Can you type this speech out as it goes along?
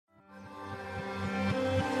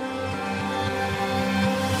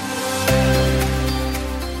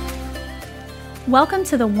Welcome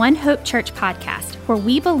to the One Hope Church podcast, where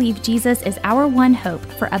we believe Jesus is our one hope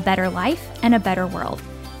for a better life and a better world.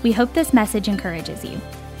 We hope this message encourages you.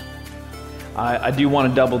 I do want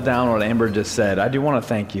to double down on what Amber just said. I do want to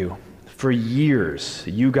thank you. For years,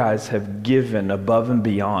 you guys have given above and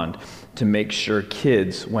beyond to make sure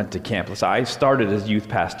kids went to campus. I started as youth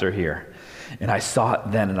pastor here, and I saw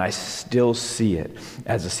it then, and I still see it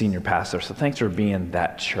as a senior pastor. So thanks for being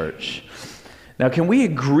that church. Now, can we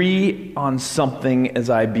agree on something as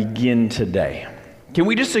I begin today? Can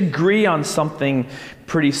we just agree on something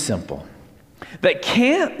pretty simple? That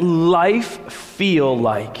can't life feel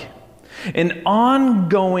like an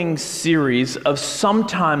ongoing series of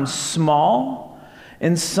sometimes small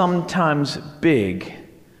and sometimes big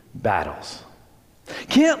battles?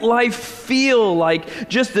 Can't life feel like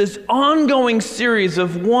just this ongoing series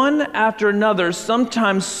of one after another,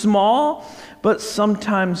 sometimes small, but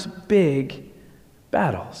sometimes big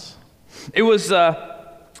battles? It was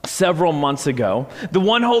several months ago, the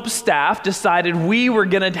One Hope staff decided we were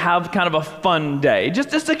going to have kind of a fun day.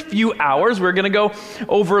 Just a few hours. We're going to go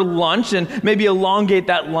over lunch and maybe elongate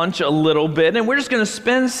that lunch a little bit. And we're just going to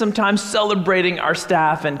spend some time celebrating our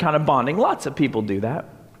staff and kind of bonding. Lots of people do that.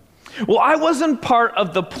 Well, I wasn't part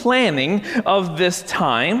of the planning of this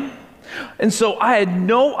time. And so I had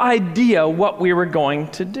no idea what we were going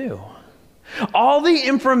to do. All the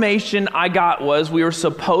information I got was we were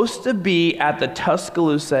supposed to be at the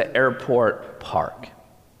Tuscaloosa Airport Park.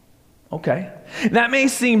 Okay, that may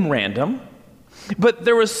seem random, but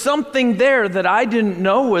there was something there that I didn't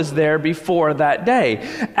know was there before that day.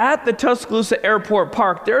 At the Tuscaloosa Airport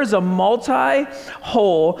Park, there is a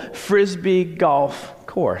multi-hole Frisbee golf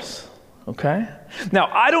course. Okay? Now,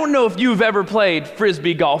 I don't know if you've ever played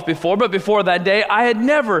Frisbee golf before, but before that day, I had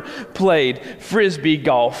never played Frisbee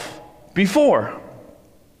golf before.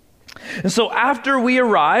 And so after we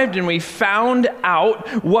arrived and we found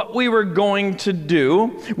out what we were going to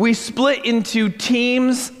do, we split into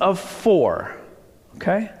teams of 4.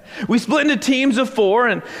 Okay? We split into teams of 4,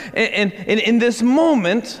 and in this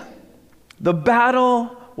moment, the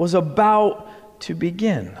battle was about to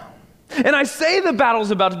begin. And I say the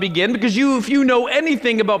battle's about to begin because if you know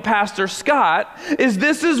anything about Pastor Scott,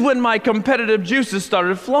 this is when my competitive juices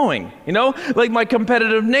started flowing. You know, like my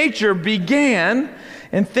competitive nature began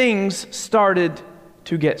and things started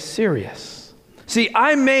to get serious. See,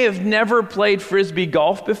 I may have never played Frisbee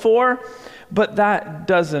golf before, but that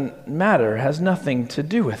doesn't matter. It has nothing to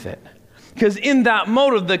do with it. Because in that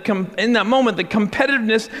moment, the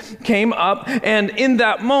competitiveness came up, and in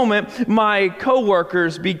that moment, my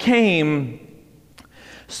coworkers became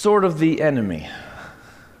sort of the enemy.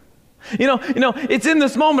 You know, it's in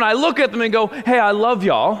this moment I look at them and go, "Hey, I love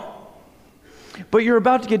y'all, but you're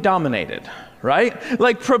about to get dominated." Right?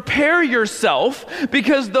 Like, prepare yourself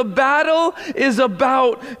because the battle is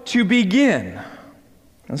about to begin.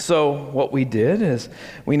 And so what we did is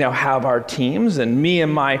we now have our teams, and me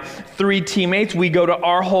and my 3 teammates, we go to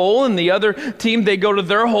our hole, and the other team, they go to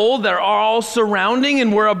their hole. They're all surrounding,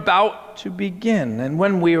 and we're about to begin. And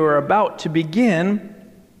when we were about to begin,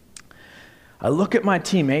 I look at my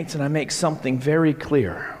teammates and I make something very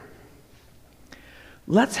clear.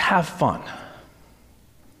 Let's have fun.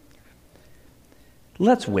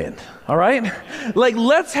 Let's win, all right? Like,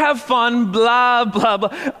 let's have fun, blah, blah,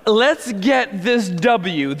 blah. Let's get this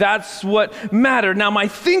W. That's what mattered. Now, my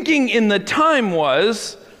thinking in the time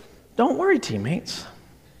was, don't worry, teammates.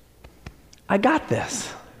 I got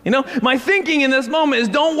this. You know, my thinking in this moment is,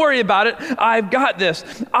 don't worry about it. I've got this.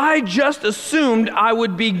 I just assumed I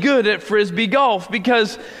would be good at Frisbee golf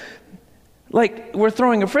because, like, we're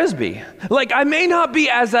throwing a Frisbee. Like, I may not be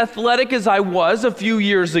as athletic as I was a few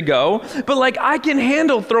years ago, but like, I can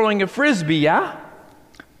handle throwing a Frisbee, yeah?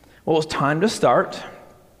 Well, it's time to start.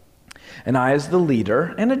 And I, as the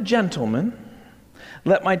leader and a gentleman,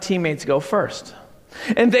 let my teammates go first.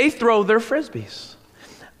 And they throw their Frisbees.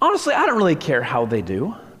 Honestly, I don't really care how they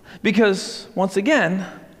do, because once again,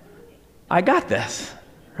 I got this.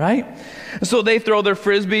 Right? So they throw their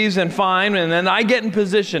Frisbees and fine, and then I get in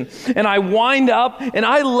position, and I wind up, and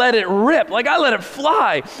I let it rip, like I let it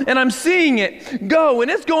fly, and I'm seeing it go, and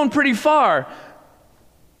it's going pretty far.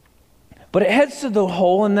 But it heads to the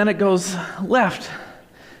hole, and then it goes left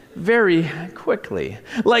very quickly,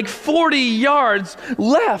 like 40 yards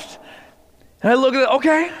left. And I look at it,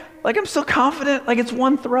 okay, like I'm still confident, like it's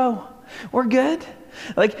one throw. We're good.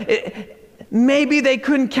 Like, maybe they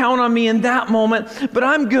couldn't count on me in that moment, but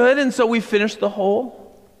I'm good, and so we finish the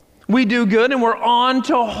hole. We do good, and we're on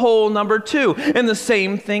to hole number 2, and the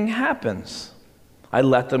same thing happens. I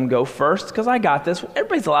let them go first because I got this.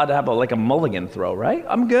 Everybody's allowed to have a mulligan throw, right?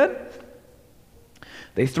 I'm good.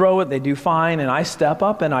 They throw it, they do fine, and I step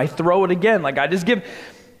up and I throw it again. Like I just give.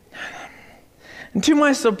 And to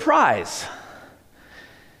my surprise,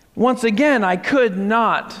 once again, I could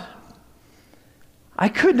not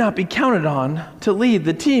be counted on to lead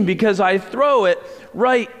the team because I throw it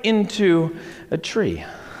right into a tree.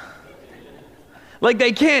 Like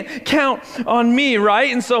they can't count on me,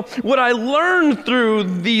 right? And so what I learned through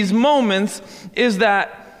these moments is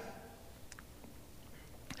that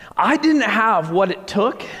I didn't have what it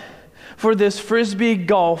took for this Frisbee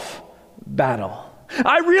golf battle.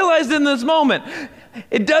 I realized in this moment,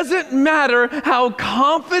 it doesn't matter how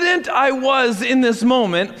confident I was in this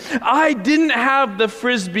moment, I didn't have the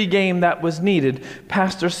Frisbee game that was needed.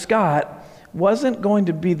 Pastor Scott wasn't going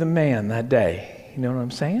to be the man that day. You know what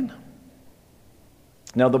I'm saying?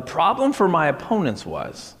 Now, the problem for my opponents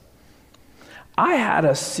was I had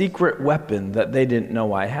a secret weapon that they didn't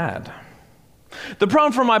know I had. The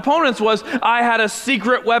problem for my opponents was I had a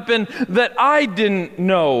secret weapon that I didn't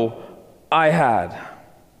know I had.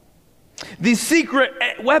 The secret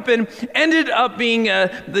weapon ended up being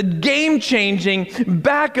the game-changing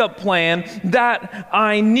backup plan that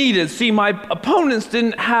I needed. See, my opponents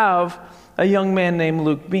didn't have a young man named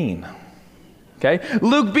Luke Bean. Okay?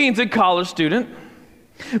 Luke Bean's a college student.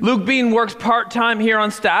 Luke Bean works part-time here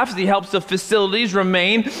on staff as he helps the facilities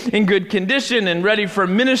remain in good condition and ready for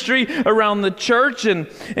ministry around the church. And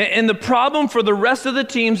the problem for the rest of the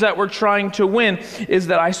teams that we're trying to win is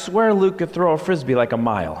that I swear Luke could throw a Frisbee like a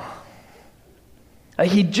mile. I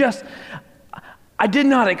did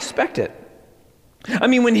not expect it. I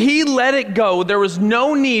mean, when he let it go, there was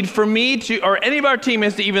no need for me to, or any of our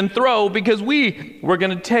teammates to even throw because we were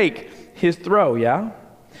going to take his throw, yeah?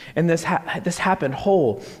 And this happened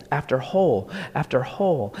hole after hole after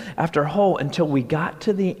hole after hole until we got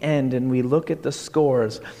to the end and we look at the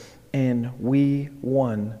scores and we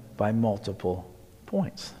won by multiple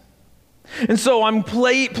points. And so I'm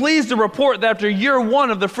pleased to report that after year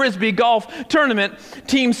one of the Frisbee golf tournament,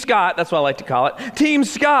 Team Scott, that's what I like to call it, Team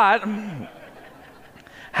Scott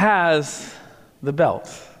has the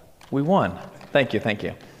belt. We won. Thank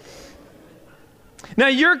you. Now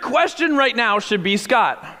your question right now should be,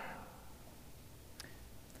 Scott,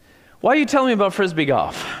 why are you telling me about Frisbee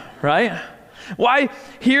golf, right? Why?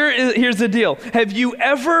 Here's the deal. Have you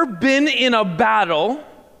ever been in a battle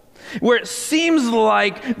where it seems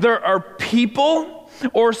like there are people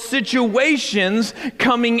or situations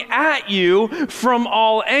coming at you from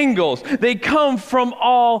all angles? They come from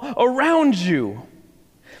all around you.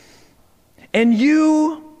 And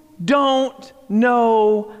you don't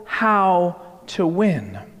know how to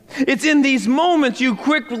win. It's in these moments you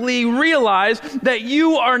quickly realize that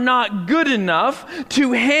you are not good enough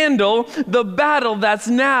to handle the battle that's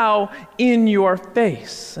now in your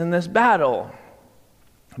face. And this battle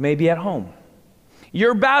may be at home.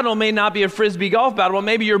 Your battle may not be a Frisbee golf battle, but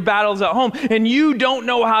maybe your battle's at home, and you don't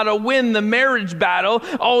know how to win the marriage battle.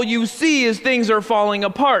 All you see is things are falling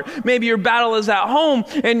apart. Maybe your battle is at home,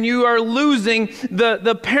 and you are losing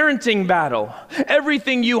the parenting battle.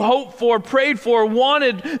 Everything you hoped for, prayed for,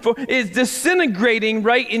 wanted for is disintegrating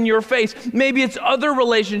right in your face. Maybe it's other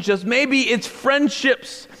relationships. Maybe it's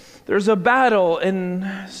friendships. There's a battle,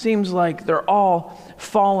 and seems like they're all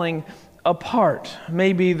falling apart.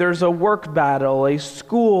 Maybe there's a work battle, a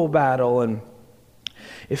school battle, and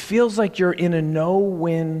it feels like you're in a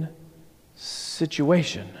no-win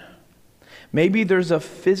situation. Maybe there's a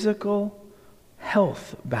physical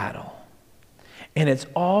health battle, and it's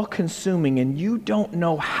all consuming, and you don't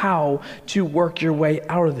know how to work your way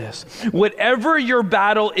out of this. Whatever your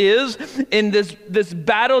battle is, and this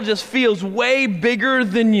battle just feels way bigger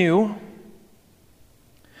than you,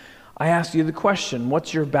 I ask you the question,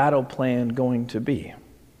 what's your battle plan going to be?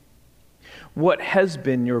 What has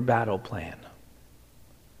been your battle plan?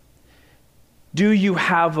 Do you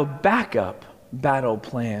have a backup battle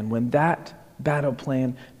plan when that battle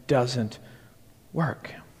plan doesn't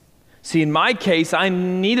work? See, in my case, I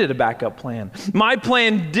needed a backup plan. My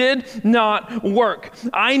plan did not work.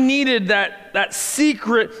 I needed that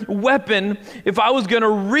secret weapon if I was going to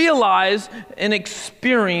realize and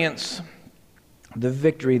experience the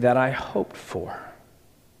victory that I hoped for.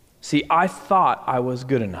 See, I thought I was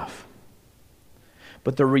good enough.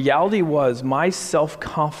 But the reality was my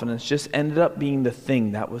self-confidence just ended up being the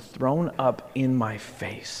thing that was thrown up in my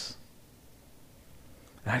face.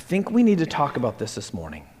 And I think we need to talk about this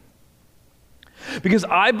morning. Because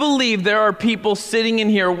I believe there are people sitting in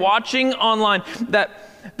here watching online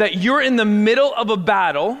that you're in the middle of a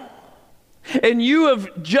battle And you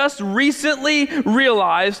have just recently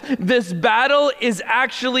realized this battle is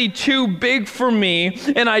actually too big for me,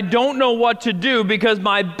 and I don't know what to do because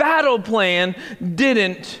my battle plan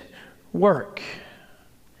didn't work.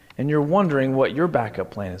 And you're wondering what your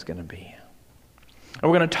backup plan is going to be. And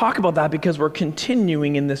we're going to talk about that because we're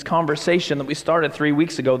continuing in this conversation that we started 3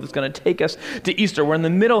 weeks ago that's going to take us to Easter. We're in the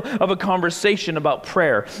middle of a conversation about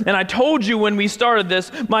prayer. And I told you when we started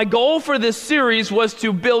this, my goal for this series was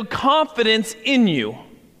to build confidence in you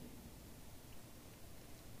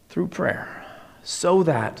through prayer so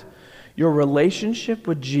that your relationship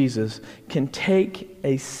with Jesus can take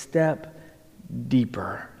a step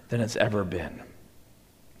deeper than it's ever been.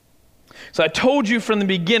 So I told you from the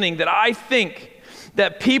beginning that I think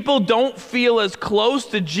that people don't feel as close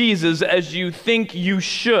to Jesus as you think you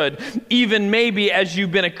should, even maybe as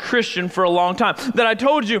you've been a Christian for a long time. That I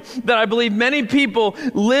told you that I believe many people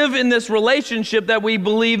live in this relationship that we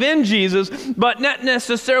believe in Jesus, but not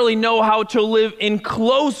necessarily know how to live in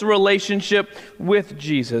close relationship with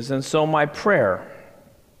Jesus. And so my prayer,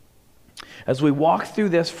 as we walk through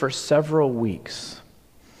this for several weeks,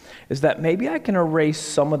 is that maybe I can erase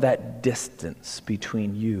some of that distance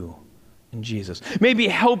between you and Jesus. Maybe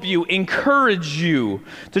help you, encourage you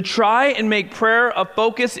to try and make prayer a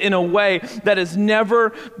focus in a way that has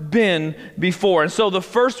never been before. And so the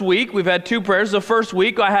first week, we've had two prayers. The first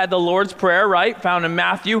week, I had the Lord's Prayer, right? Found in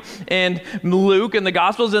Matthew and Luke and the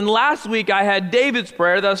Gospels. And last week, I had David's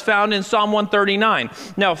Prayer that's found in Psalm 139.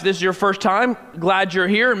 Now, if this is your first time, glad you're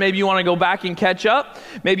here. Maybe you want to go back and catch up.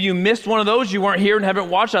 Maybe you missed one of those. You weren't here and haven't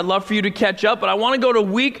watched. I'd love for you to catch up. But I want to go to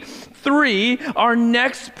week 3, our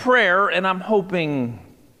next prayer, and I'm hoping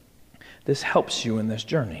this helps you in this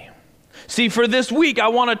journey. See, for this week, I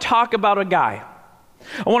want to talk about a guy.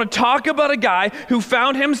 I want to talk about a guy who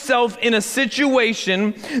found himself in a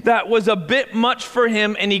situation that was a bit much for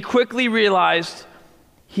him, and he quickly realized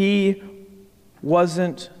he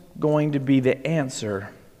wasn't going to be the answer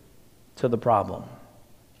to the problem.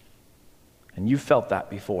 And you felt that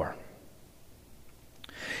before.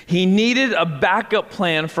 He needed a backup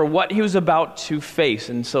plan for what he was about to face.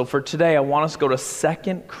 And so for today, I want us to go to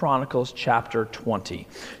 2 Chronicles chapter 20.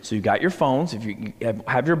 So you got your phones. If you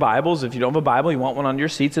have your Bibles, if you don't have a Bible, you want one on your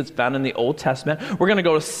seats. It's found in the Old Testament. We're going to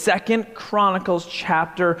go to 2 Chronicles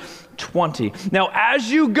chapter 20. Now,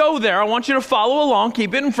 as you go there, I want you to follow along.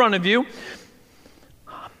 Keep it in front of you.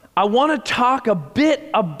 I want to talk a bit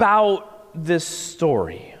about this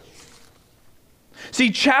story.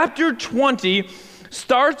 See, chapter 20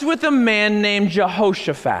 starts with a man named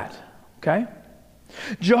Jehoshaphat, okay?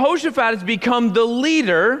 Jehoshaphat has become the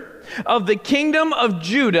leader of the kingdom of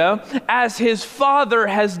Judah as his father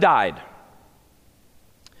has died.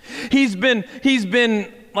 He's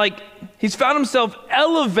found himself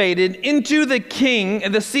elevated into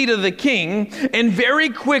the seat of the king, and very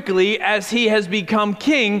quickly as he has become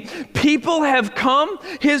king, people have come,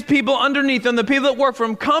 his people underneath him, the people that work for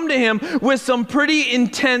him, come to him with some pretty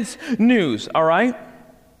intense news, all right?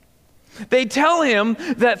 They tell him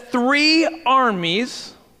that 3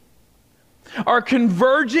 armies are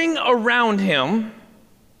converging around him,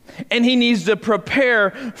 and he needs to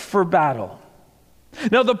prepare for battle.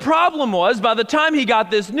 Now, the problem was, by the time he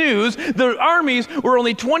got this news, the armies were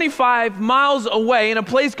only 25 miles away in a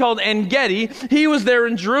place called En-Gedi. He was there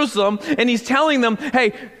in Jerusalem, and he's telling them,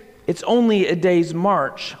 hey, it's only a day's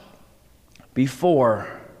march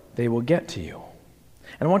before they will get to you.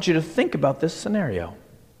 And I want you to think about this scenario.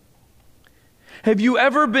 Have you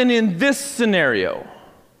ever been in this scenario?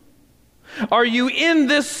 Are you in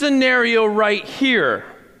this scenario right here?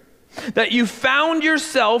 That you found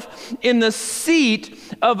yourself in the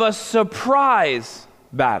seat of a surprise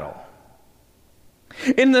battle.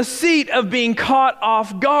 In the seat of being caught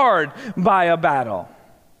off guard by a battle.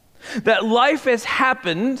 That life has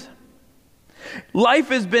happened, life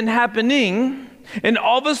has been happening, and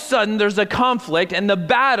all of a sudden there's a conflict and the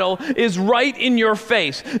battle is right in your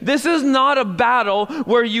face. This is not a battle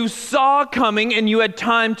where you saw coming and you had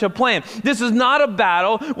time to plan. This is not a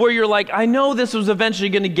battle where you're like, I know this was eventually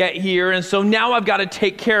going to get here, and so now I've got to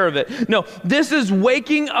take care of it. No, this is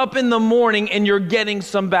waking up in the morning and you're getting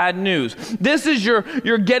some bad news. This is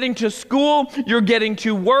you're getting to school, you're getting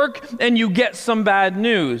to work, and you get some bad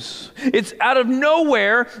news. It's out of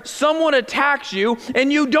nowhere, someone attacks you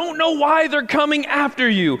and you don't know why they're coming after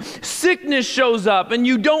you. Sickness shows up and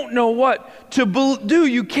you don't know what to do.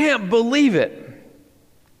 You can't believe it.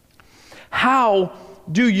 How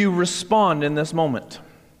do you respond in this moment?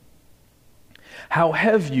 How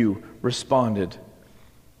have you responded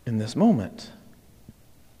in this moment?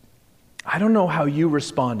 I don't know how you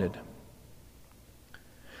responded.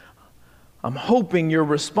 I'm hoping your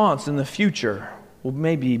response in the future will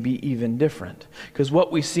maybe be even different. Because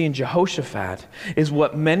what we see in Jehoshaphat is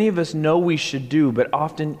what many of us know we should do, but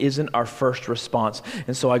often isn't our first response.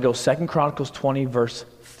 And so I go 2 Chronicles 20, verse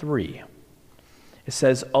 3. It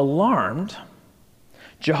says, alarmed,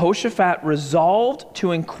 Jehoshaphat resolved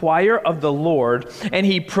to inquire of the Lord, and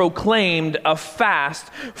he proclaimed a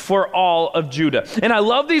fast for all of Judah. And I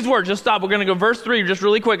love these words. Just stop. We're going to go verse 3 just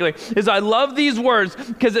really quickly. I love these words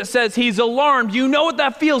because it says he's alarmed. You know what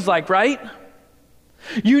that feels like, right?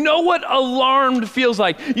 You know what alarmed feels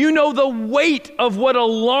like. You know the weight of what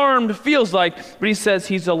alarmed feels like. But he says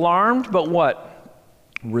he's alarmed, but what?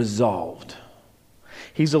 Resolved.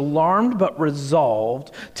 He's alarmed but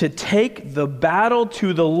resolved to take the battle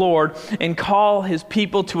to the Lord and call his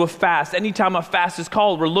people to a fast. Anytime a fast is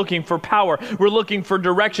called, we're looking for power. We're looking for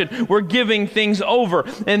direction. We're giving things over.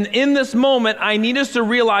 And in this moment, I need us to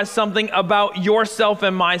realize something about yourself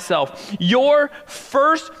and myself. Your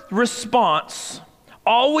first response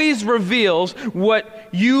always reveals what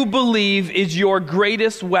you believe is your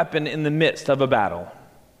greatest weapon in the midst of a battle.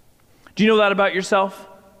 Do you know that about yourself?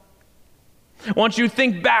 I want you to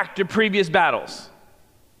think back to previous battles.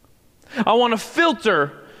 I want to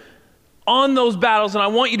filter on those battles, and I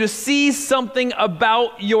want you to see something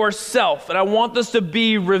about yourself, and I want this to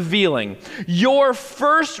be revealing. Your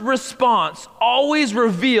first response always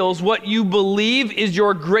reveals what you believe is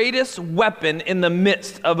your greatest weapon in the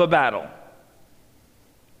midst of a battle.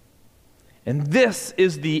 And this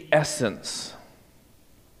is the essence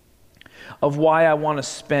of why I want to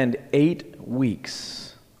spend 8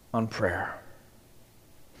 weeks on prayer.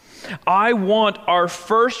 I want our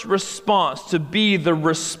first response to be the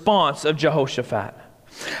response of Jehoshaphat.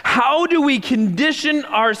 How do we condition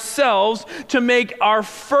ourselves to make our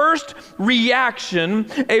first reaction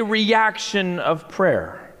a reaction of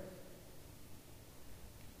prayer?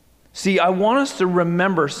 See, I want us to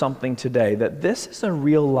remember something today, that this is a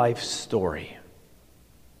real life story.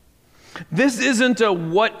 This isn't a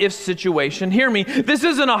what-if situation. Hear me. This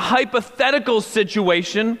isn't a hypothetical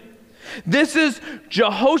situation. This is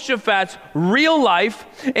Jehoshaphat's real life,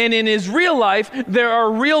 and in his real life, there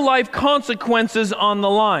are real life consequences on the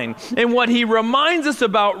line. And what he reminds us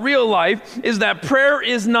about real life is that prayer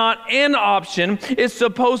is not an option. It's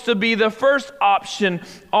supposed to be the first option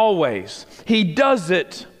always. He does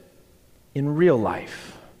it in real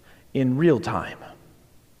life, in real time.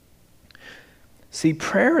 See,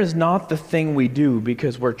 prayer is not the thing we do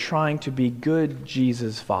because we're trying to be good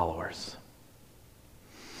Jesus followers.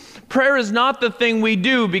 Prayer is not the thing we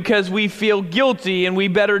do because we feel guilty and we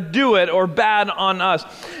better do it or bad on us.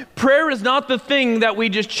 Prayer is not the thing that we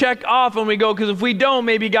just check off and we go, because if we don't,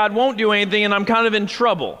 maybe God won't do anything and I'm kind of in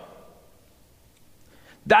trouble.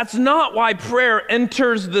 That's not why prayer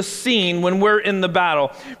enters the scene when we're in the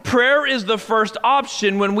battle. Prayer is the first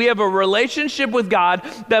option when we have a relationship with God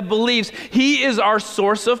that believes He is our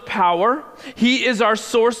source of power, He is our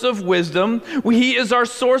source of wisdom, He is our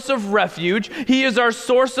source of refuge, He is our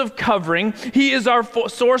source of covering, He is our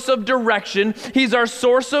source of direction, He's our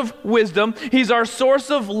source of wisdom, He's our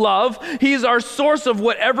source of love, He's our source of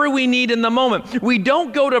whatever we need in the moment. We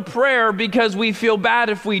don't go to prayer because we feel bad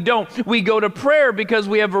if we don't. We go to prayer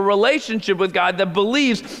because we have a relationship with God that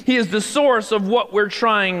believes He is the source of what we're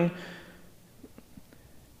trying,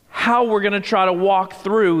 how we're going to try to walk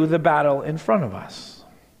through the battle in front of us.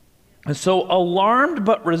 And so, alarmed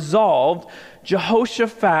but resolved,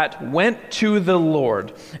 Jehoshaphat went to the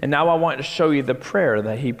Lord. And now I want to show you the prayer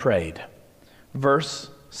that he prayed. Verse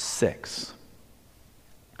 6.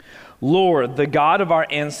 Lord, the God of our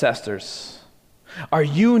ancestors, are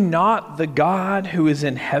you not the God who is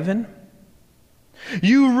in heaven?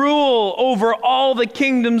 You rule over all the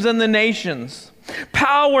kingdoms and the nations.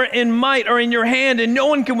 Power and might are in your hand, and no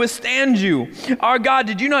one can withstand you. Our God,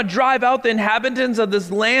 did you not drive out the inhabitants of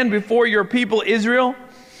this land before your people Israel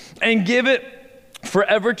and give it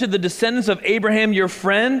forever to the descendants of Abraham, your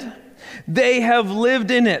friend? They have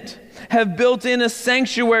lived in it, have built in a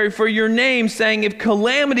sanctuary for your name, saying, if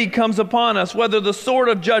calamity comes upon us, whether the sword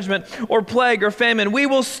of judgment or plague or famine, we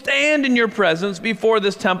will stand in your presence before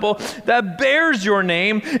this temple that bears your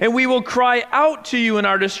name, and we will cry out to you in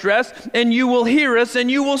our distress, and you will hear us,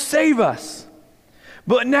 and you will save us.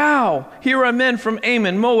 But now, here are men from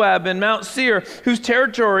Ammon, Moab, and Mount Seir, whose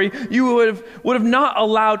territory you would have not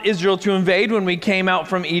allowed Israel to invade when we came out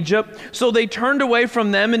from Egypt. So they turned away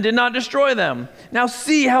from them and did not destroy them. Now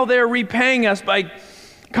see how they are repaying us by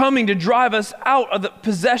coming to drive us out of the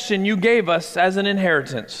possession you gave us as an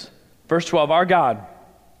inheritance. Verse 12, our God,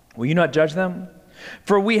 will you not judge them?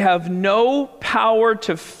 For we have no power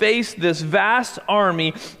to face this vast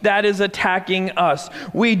army that is attacking us.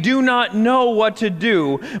 We do not know what to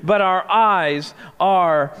do, but our eyes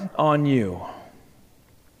are on you.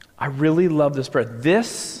 I really love this prayer.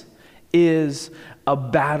 This is a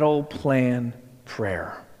battle plan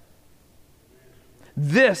prayer.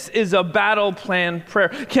 This is a battle plan prayer.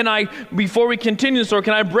 Before we continue the story,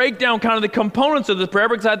 can I break down kind of the components of this prayer?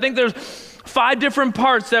 Because I think there's 5 different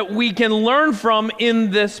parts that we can learn from in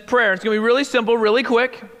this prayer. It's going to be really simple, really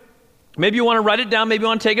quick. Maybe you want to write it down, maybe you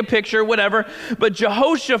want to take a picture, whatever. But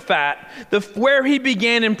Jehoshaphat, where he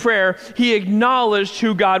began in prayer, he acknowledged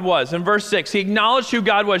who God was. In verse 6, he acknowledged who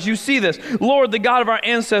God was. You see this. Lord, the God of our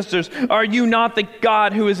ancestors, are you not the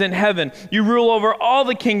God who is in heaven? You rule over all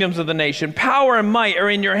the kingdoms of the nation. Power and might are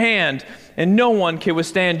in your hand, and no one can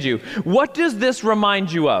withstand you. What does this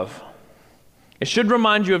remind you of? It should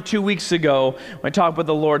remind you of 2 weeks ago when I talked about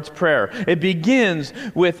the Lord's Prayer. It begins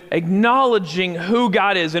with acknowledging who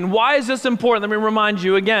God is. And why is this important? Let me remind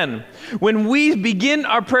you again. When we begin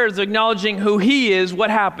our prayers acknowledging who He is, what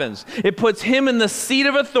happens? It puts Him in the seat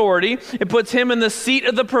of authority. It puts Him in the seat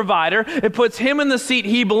of the provider. It puts Him in the seat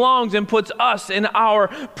He belongs and puts us in our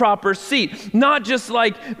proper seat. Not just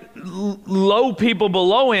like low people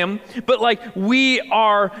below Him, but like we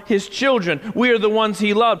are His children. We are the ones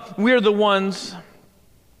He loved. We are the ones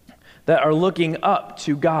that are looking up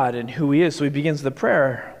to God and who He is. So he begins the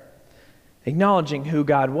prayer acknowledging who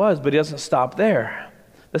God was, but he doesn't stop there.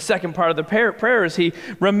 The second part of the prayer is he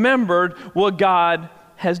remembered what God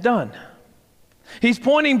has done. He's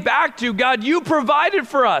pointing back to God, you provided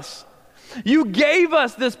for us. You gave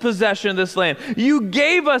us this possession, this land. You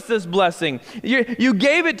gave us this blessing. You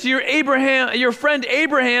gave it to your friend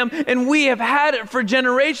Abraham, and we have had it for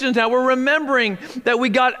generations now. We're remembering that we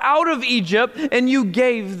got out of Egypt, and you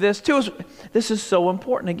gave this to us. This is so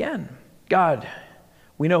important again. God,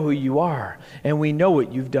 we know who you are, and we know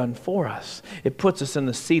what you've done for us. It puts us in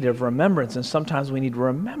the seat of remembrance, and sometimes we need to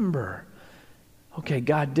remember, okay,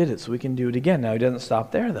 God did it, so we can do it again. Now, he doesn't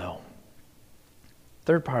stop there, though.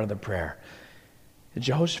 Third part of the prayer,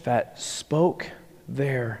 Jehoshaphat spoke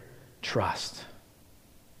their trust.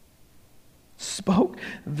 Spoke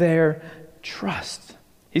their trust.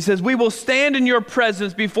 He says, we will stand in your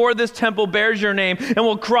presence before this temple bears your name and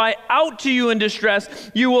will cry out to you in distress.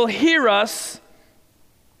 You will hear us.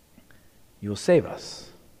 You will save us.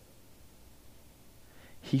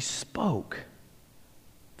 He spoke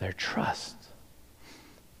their trust.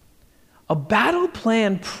 A battle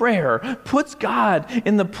plan prayer puts God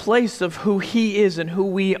in the place of who He is and who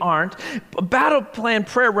we aren't. A battle plan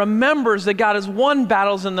prayer remembers that God has won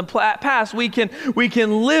battles in the past. We can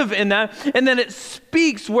live in that. And then it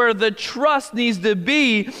speaks where the trust needs to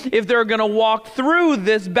be if they're going to walk through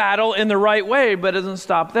this battle in the right way. But it doesn't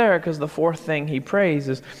stop there, because the fourth thing he prays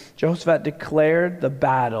is Jehoshaphat declared the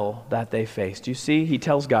battle that they faced. You see, he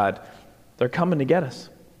tells God, they're coming to get us.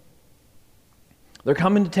 They're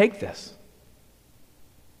coming to take this.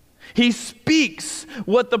 He speaks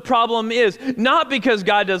what the problem is, not because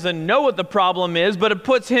God doesn't know what the problem is, but it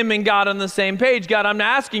puts him and God on the same page. God, I'm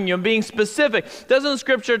asking you, I'm being specific. Doesn't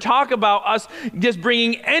Scripture talk about us just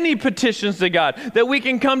bringing any petitions to God, that we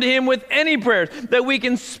can come to Him with any prayers, that we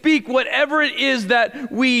can speak whatever it is that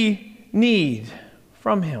we need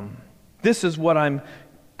from Him? This is what I'm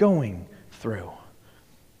going through.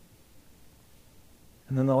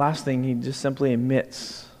 And then the last thing, he just simply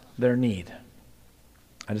admits their need.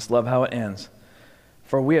 I just love how it ends.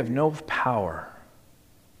 For we have no power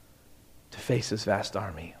to face this vast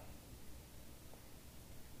army.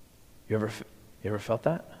 You ever felt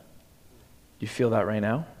that? Do you feel that right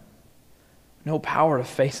now? No power to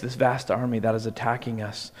face this vast army that is attacking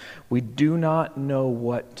us. We do not know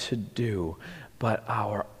what to do, but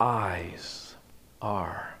our eyes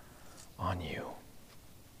are on you.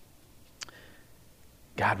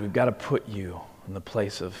 God, we've got to put you in the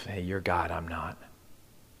place of, hey, you're God, I'm not.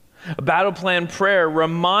 A battle plan prayer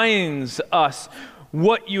reminds us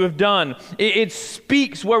what you have done. It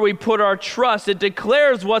speaks where we put our trust. It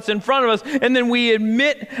declares what's in front of us, and then we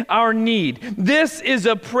admit our need. This is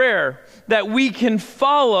a prayer that we can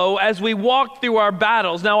follow as we walk through our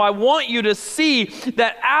battles. Now, I want you to see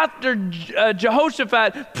that after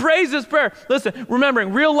Jehoshaphat prays this prayer, listen,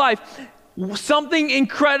 remembering real life, something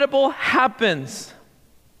incredible happens.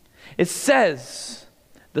 It says,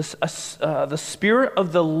 the Spirit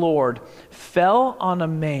of the Lord fell on a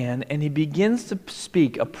man, and he begins to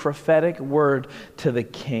speak a prophetic word to the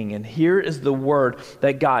king. And here is the word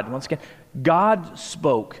that once again, God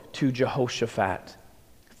spoke to Jehoshaphat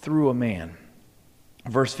through a man.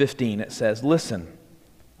 Verse 15, it says, listen,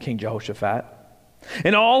 King Jehoshaphat,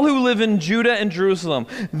 and all who live in Judah and Jerusalem,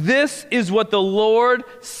 this is what the Lord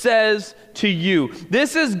says to you.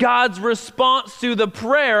 This is God's response to the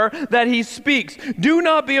prayer that he speaks. Do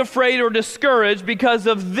not be afraid or discouraged because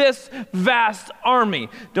of this vast army.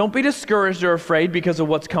 Don't be discouraged or afraid because of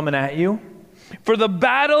what's coming at you. For the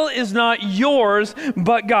battle is not yours,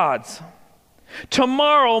 but God's.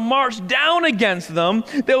 Tomorrow march down against them.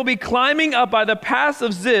 They will be climbing up by the pass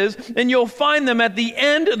of Ziz, and you'll find them at the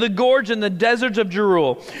end of the gorge in the deserts of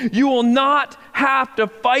Jeruel. You will not have to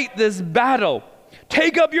fight this battle.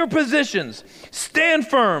 Take up your positions, stand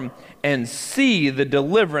firm, and see the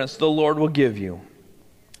deliverance the Lord will give you.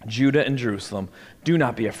 Judah and Jerusalem, do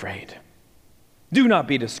not be afraid. Do not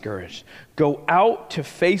be discouraged. Go out to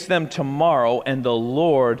face them tomorrow, and the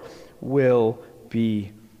Lord will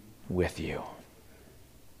be with you.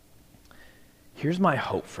 Here's my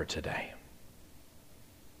hope for today.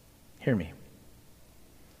 Hear me.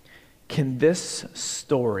 Can this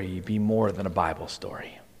story be more than a Bible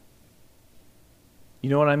story? You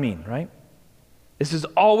know what I mean, right? This is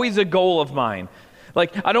always a goal of mine.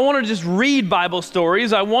 Like, I don't want to just read Bible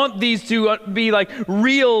stories. I want these to be like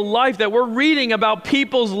real life, that we're reading about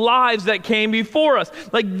people's lives that came before us.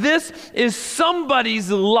 Like, this is somebody's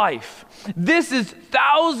life. This is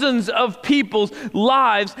thousands of people's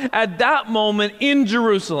lives at that moment in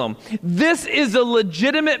Jerusalem. This is a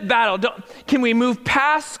legitimate battle. Can we move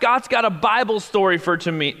past Scott's got a Bible story for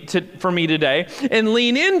me today and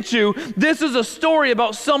lean into this is a story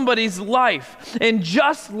about somebody's life. And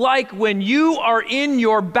just like when you are in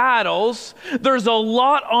your battles, there's a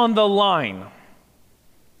lot on the line.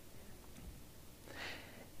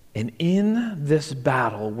 And in this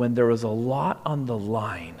battle, when there was a lot on the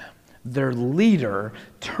line, their leader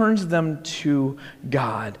turns them to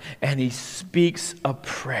God and he speaks a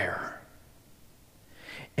prayer.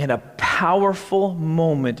 And a powerful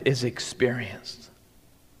moment is experienced.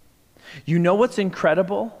 You know what's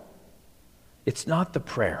incredible? It's not the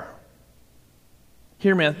prayer.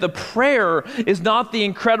 Hear me, the prayer is not the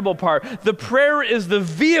incredible part. The prayer is the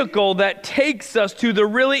vehicle that takes us to the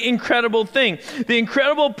really incredible thing. The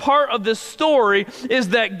incredible part of this story is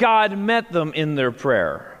that God met them in their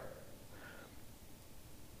prayer.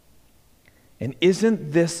 And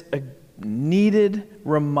isn't this a needed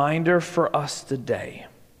reminder for us today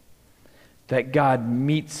that God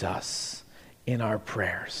meets us in our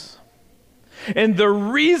prayers? And the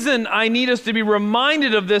reason I need us to be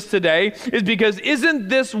reminded of this today is because isn't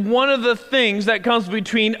this one of the things that comes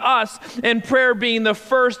between us and prayer being the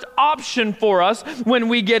first option for us when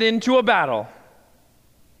we get into a battle?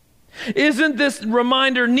 Isn't this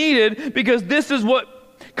reminder needed because this is what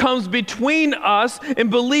comes between us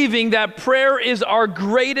and believing that prayer is our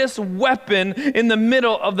greatest weapon in the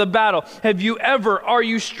middle of the battle? Are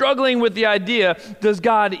you struggling with the idea, does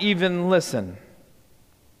God even listen?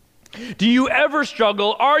 Do you ever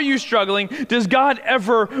struggle? Are you struggling? Does God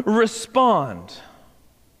ever respond?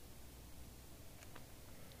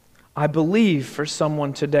 I believe for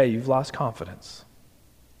someone today, you've lost confidence.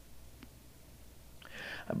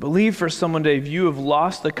 I believe for someone today, you have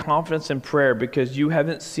lost the confidence in prayer because you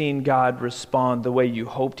haven't seen God respond the way you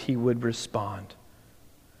hoped he would respond.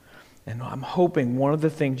 And I'm hoping one of the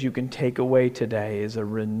things you can take away today is a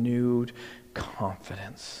renewed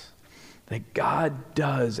confidence that God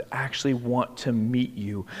does actually want to meet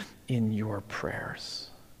you in your prayers.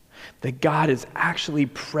 That God is actually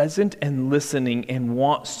present and listening and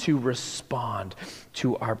wants to respond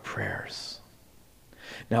to our prayers.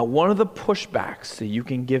 Now, one of the pushbacks that you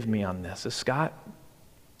can give me on this is, Scott,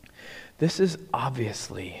 this is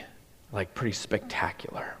obviously like pretty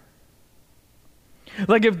spectacular.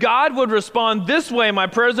 Like if God would respond this way, my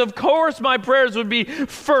prayers, of course my prayers would be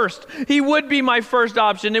first. He would be my first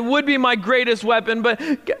option. It would be my greatest weapon, but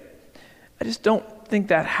I just don't think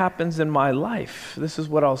that happens in my life. This is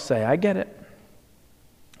what I'll say. I get it.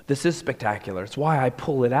 This is spectacular. It's why I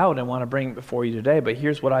pull it out and want to bring it before you today, but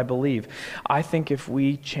here's what I believe. I think if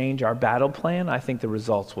we change our battle plan, I think the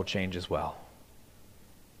results will change as well.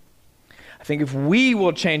 I think if we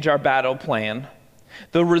will change our battle plan,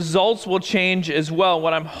 the results will change as well.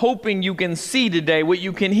 What I'm hoping you can see today, what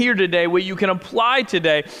you can hear today, what you can apply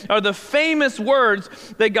today are the famous words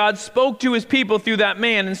that God spoke to his people through that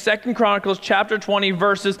man in 2 Chronicles chapter 20,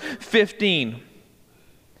 verses 15.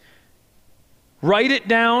 Write it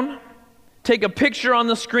down. Take a picture on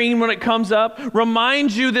the screen when it comes up.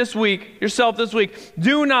 Remind yourself this week,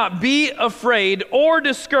 do not be afraid or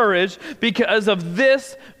discouraged because of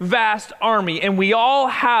this vast army. And we all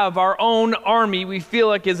have our own army we feel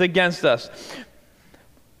like is against us.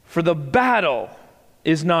 For the battle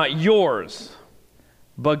is not yours,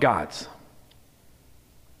 but God's.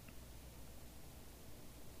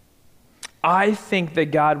 I think that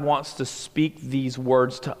God wants to speak these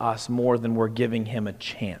words to us more than we're giving him a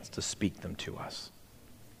chance to speak them to us.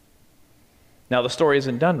 Now, the story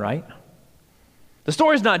isn't done, right? The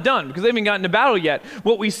story's not done because they haven't gotten to battle yet.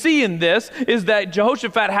 What we see in this is that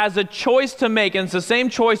Jehoshaphat has a choice to make, and it's the same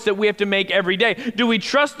choice that we have to make every day. Do we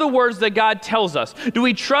trust the words that God tells us? Do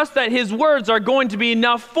we trust that his words are going to be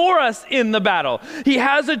enough for us in the battle? He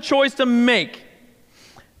has a choice to make,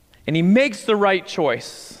 and he makes the right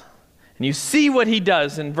choice. And you see what he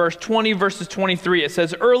does in verse 20, verses 23. It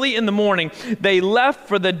says, early in the morning, they left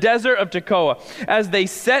for the desert of Tekoa. As they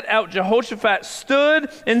set out, Jehoshaphat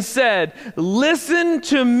stood and said, listen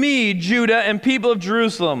to me, Judah and people of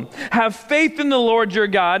Jerusalem. Have faith in the Lord your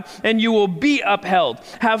God, and you will be upheld.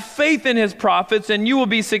 Have faith in his prophets, and you will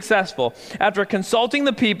be successful. After consulting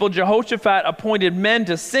the people, Jehoshaphat appointed men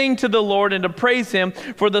to sing to the Lord and to praise him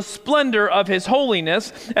for the splendor of his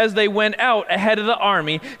holiness as they went out ahead of the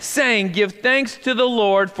army, saying, give thanks to the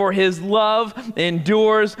Lord, for his love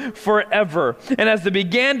endures forever. And as they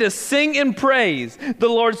began to sing and praise, the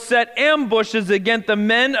Lord set ambushes against the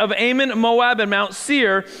men of Ammon, Moab, and Mount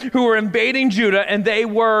Seir, who were invading Judah, and they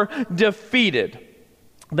were defeated.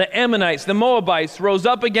 The Ammonites, the Moabites, rose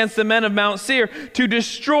up against the men of Mount Seir to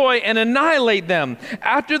destroy and annihilate them.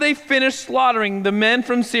 After they finished slaughtering the men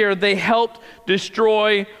from Seir, they helped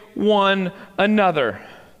destroy one another.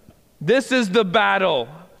 This is the battle.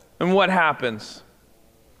 And what happens?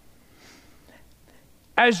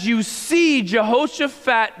 As you see,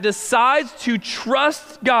 Jehoshaphat decides to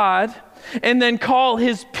trust God and then call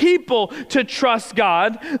his people to trust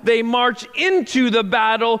God. They march into the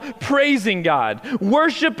battle praising God,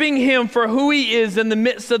 worshiping him for who he is in the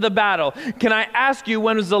midst of the battle. Can I ask you,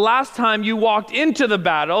 when was the last time you walked into the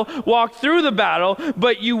battle, walked through the battle,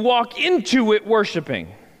 but you walk into it worshiping?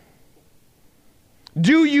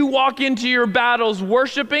 Do you walk into your battles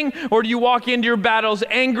worshiping, or do you walk into your battles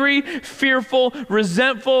angry, fearful,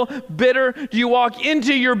 resentful, bitter? Do you walk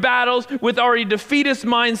into your battles with already defeatist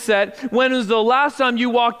mindset? When was the last time you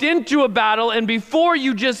walked into a battle and before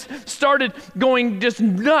you just started going just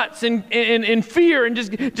nuts in fear and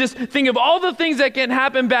just think of all the things that can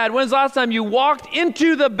happen bad? When's the last time you walked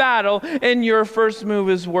into the battle and your first move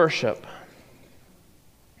is worship?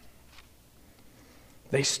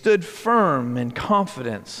 They stood firm in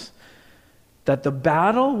confidence that the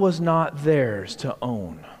battle was not theirs to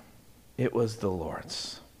own. It was the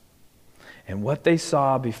Lord's. And what they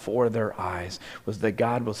saw before their eyes was that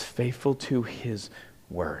God was faithful to his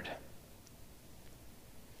word.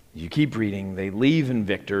 You keep reading, they leave in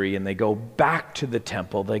victory and they go back to the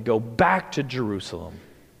temple. They go back to Jerusalem.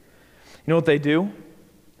 You know what they do?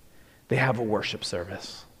 They have a worship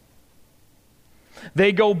service.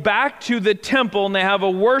 They go back to the temple and they have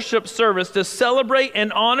a worship service to celebrate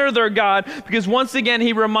and honor their God, because once again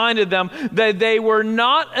he reminded them that they were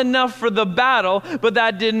not enough for the battle, but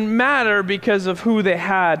that didn't matter because of who they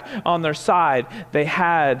had on their side. They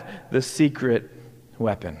had the secret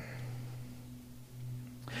weapon.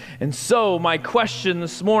 And so my question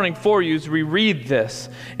this morning for you as we read this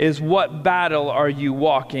is, what battle are you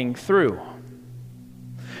walking through?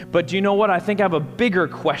 But do you know what? I think I have a bigger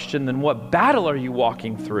question than what battle are you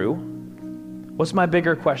walking through. What's my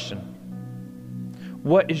bigger question?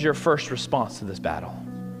 What is your first response to this battle?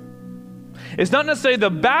 It's not necessarily the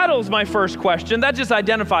battle's my first question. That just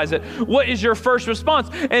identifies it. What is your first response?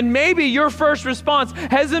 And maybe your first response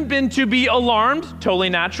hasn't been to be alarmed, totally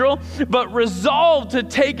natural, but resolved to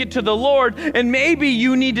take it to the Lord. And maybe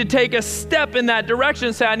you need to take a step in that direction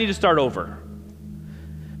and say, I need to start over.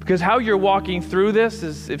 Because how you're walking through this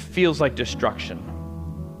it feels like destruction.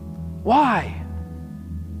 Why?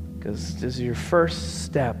 Because does your first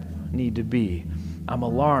step need to be, I'm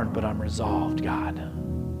alarmed, but I'm resolved, God.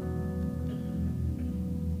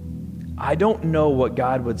 I don't know what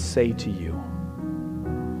God would say to you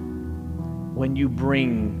when you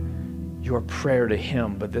bring your prayer to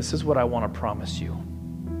him, but this is what I want to promise you,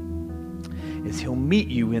 is he'll meet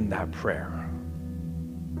you in that prayer.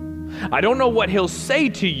 I don't know what he'll say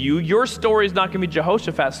to you. Your story is not going to be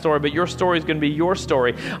Jehoshaphat's story, but your story is going to be your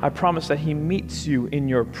story. I promise that he meets you in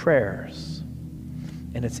your prayers.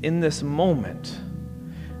 And it's in this moment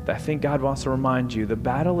that I think God wants to remind you, the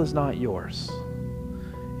battle is not yours.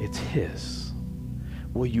 It's his.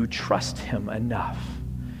 Will you trust him enough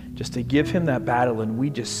just to give him that battle, and we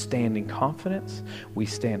just stand in confidence, we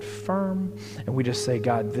stand firm, and we just say,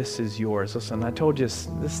 God, this is yours. Listen, I told you this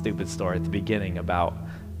stupid story at the beginning about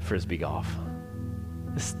Frisbee golf.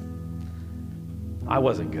 I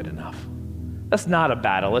wasn't good enough. That's not a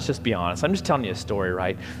battle, let's just be honest. I'm just telling you a story,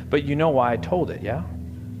 right? But you know why I told it, yeah?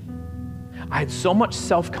 I had so much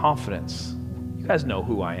self-confidence. You guys know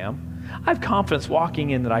who I am. I have confidence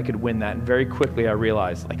walking in that I could win that. And very quickly I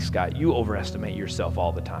realized, like, Scott, you overestimate yourself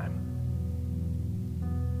all the time.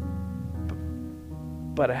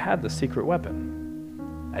 But I had the secret weapon.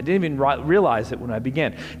 I didn't even realize it when I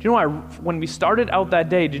began. Do you know, when we started out that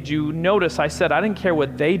day, did you notice I said I didn't care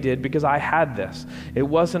what they did because I had this? It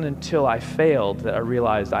wasn't until I failed that I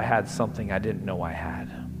realized I had something I didn't know I had.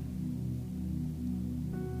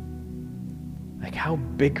 Like, how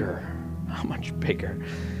much bigger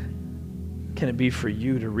can it be for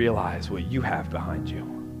you to realize what you have behind you?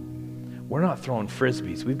 We're not throwing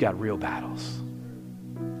frisbees. We've got real battles.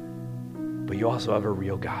 But you also have a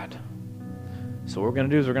real God. So what we're going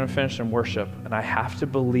to do is we're going to finish in worship, and I have to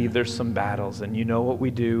believe there's some battles, and you know what we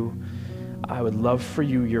do. I would love for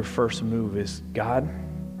you, your first move is, God,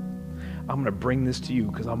 I'm going to bring this to you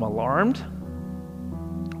because I'm alarmed,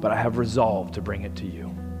 but I have resolve to bring it to you.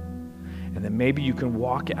 And then maybe you can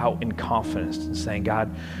walk out in confidence and saying,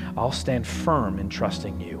 God, I'll stand firm in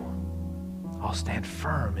trusting you. I'll stand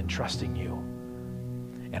firm in trusting you.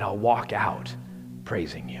 And I'll walk out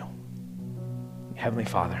praising you. Heavenly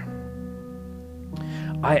Father,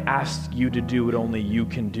 I ask you to do what only you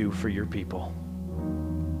can do for your people.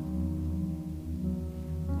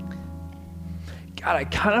 God, I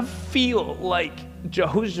kind of feel like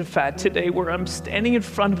Jehoshaphat today, where I'm standing in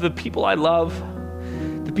front of the people I love,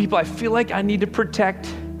 the people I feel like I need to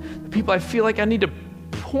protect, the people I feel like I need to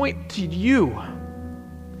point to you.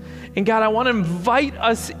 And God, I want to invite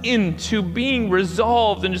us into being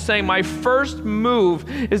resolved and just saying my first move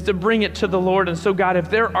is to bring it to the Lord. And so, God, if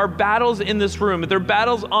there are battles in this room, if there are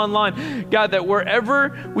battles online, God, that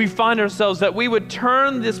wherever we find ourselves, that we would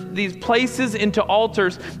turn these places into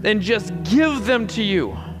altars and just give them to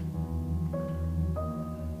you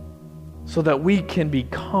so that we can be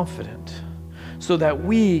confident, so that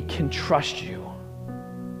we can trust you.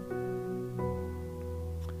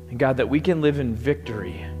 And God, that we can live in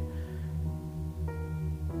victory,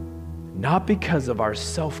 not because of our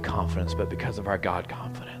self-confidence, but because of our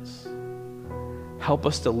God-confidence. Help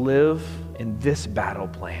us to live in this battle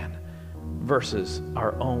plan versus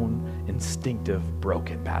our own instinctive,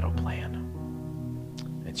 broken battle plan.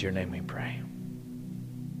 It's your name we pray.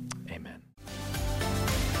 Amen.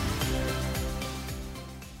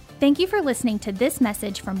 Thank you for listening to this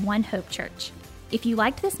message from One Hope Church. If you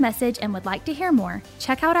liked this message and would like to hear more,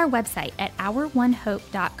 check out our website at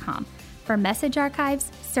ouronehope.com. for message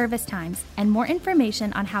archives, service times, and more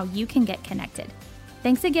information on how you can get connected.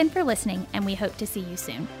 Thanks again for listening, and we hope to see you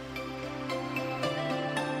soon.